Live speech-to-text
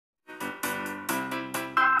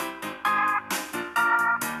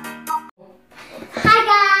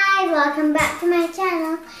welcome back to my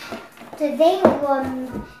channel. Today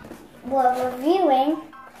we're reviewing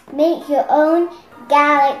Make Your Own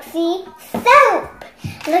Galaxy Soap.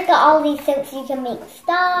 Look at all these soaps you can make.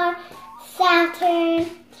 Star, Saturn,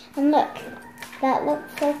 and look, that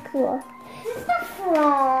looks so cool. This is the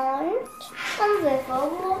front and this is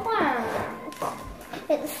the back.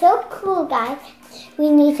 It's so cool, guys. We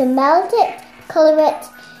need to melt it, color it,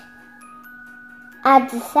 add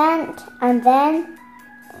the scent, and then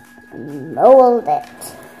mold it.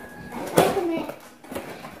 Open it.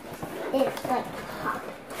 It's like hot.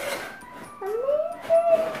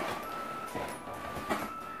 Amazing.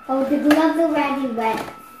 Oh, the gloves already wet.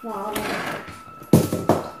 Falling.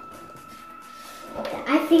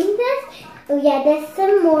 I think there's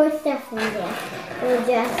some more stuff in there. We'll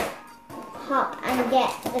just hop and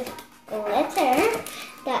get the glitter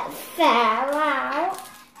that fell out.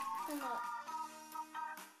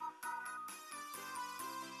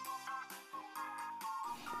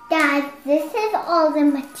 Guys, this is all the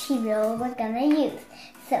material we're gonna use.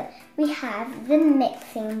 So we have the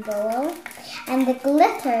mixing bowl and the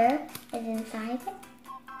glitter is inside it.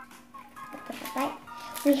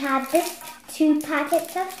 We have this 2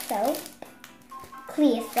 packets of soap,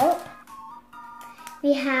 clear soap.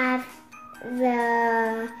 We have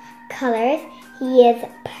the colors. Here's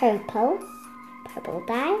purple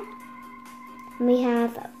dye. We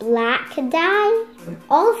have black dye.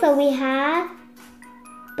 Also we have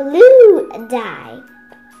blue dye.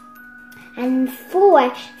 And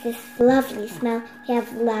for this lovely smell, we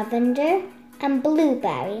have lavender and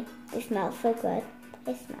blueberry. They smell so good.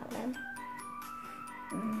 I smell them.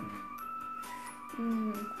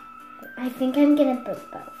 I think I'm gonna put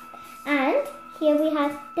both. And here we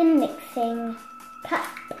have the mixing cup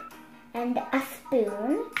and a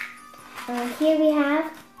spoon. And here we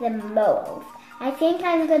have the molds. I think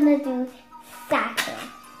I'm gonna do Saturn.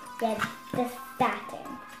 Yeah, the Saturn.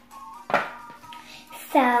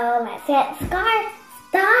 So let's get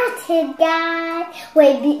started, guys.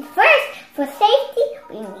 Wait, first, for safety,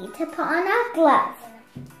 we need to put on our gloves.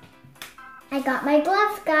 I got my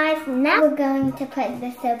gloves, guys. Now we're going to put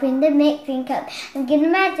the soap in the mixing cup and give the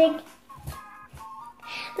magic.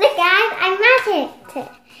 Look, guys, I magicked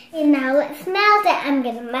it. And now let's melt it. I'm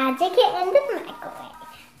gonna magic it in the microwave.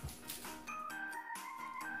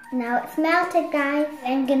 Now it's melted, guys.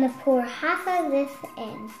 I'm gonna pour half of this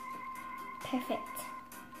in. Perfect.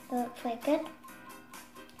 Looks like good.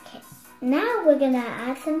 Okay, now we're gonna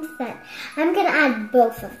add some scent. I'm gonna add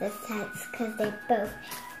both of the scents because they both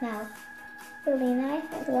smell really nice.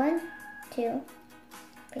 1, 2,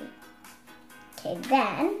 3. Okay,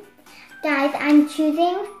 then, guys, I'm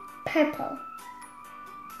choosing purple.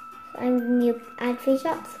 So I'm gonna add 3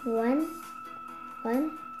 drops. 1,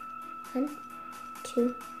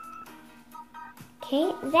 2.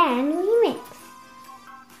 Okay, then we mix.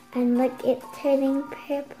 And look, it's turning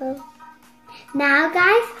purple. Now,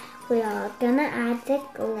 guys, we are gonna add the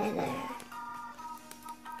glitter.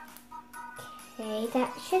 Okay,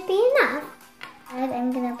 that should be enough. And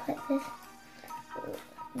I'm gonna put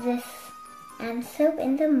this soap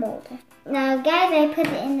in the molder. Now, guys, I put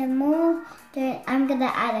it in the molder. I'm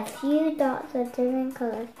gonna add a few dots of different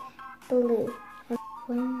colors. Blue.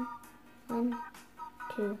 1,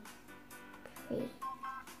 2, 3.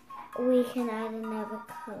 We can add another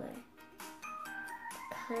color.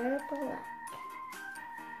 Color black.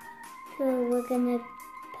 So we're gonna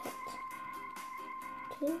put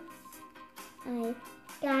 2.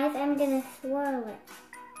 Guys, I'm gonna swirl it.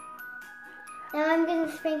 Now I'm gonna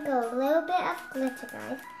sprinkle a little bit of glitter,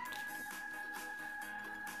 guys.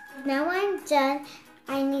 Now I'm done.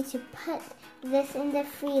 I need to put this in the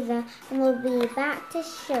freezer and we'll be back to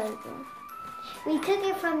show you. We took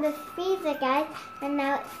it from the freezer, guys, and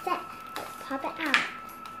now it's set. Let's pop it out.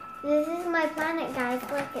 This is my planet, guys.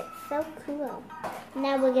 Look, it's so cool.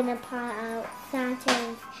 Now we're gonna pop out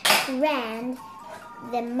Saturn's friend,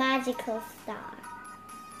 the magical star.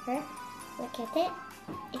 Look at it.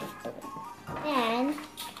 It's blue. And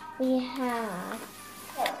we have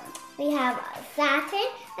Saturn,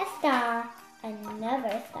 a star,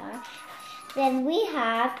 another star. Then we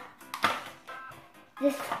have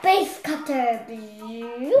the space cutter.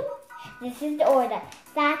 This is the order.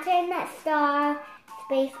 Saturn, star,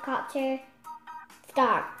 space cutter,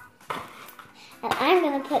 star. And I'm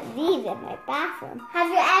going to put these in my bathroom. Have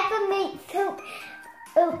you ever made soap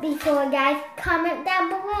before, guys? Comment down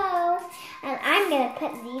below. And I'm going to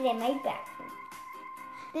put these in my bathroom.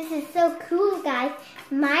 This is so cool, guys.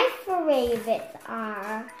 My favorites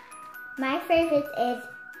is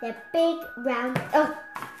the big round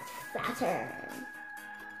Saturn.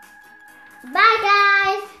 Bye,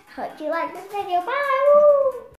 guys. Hope you like this video. Bye.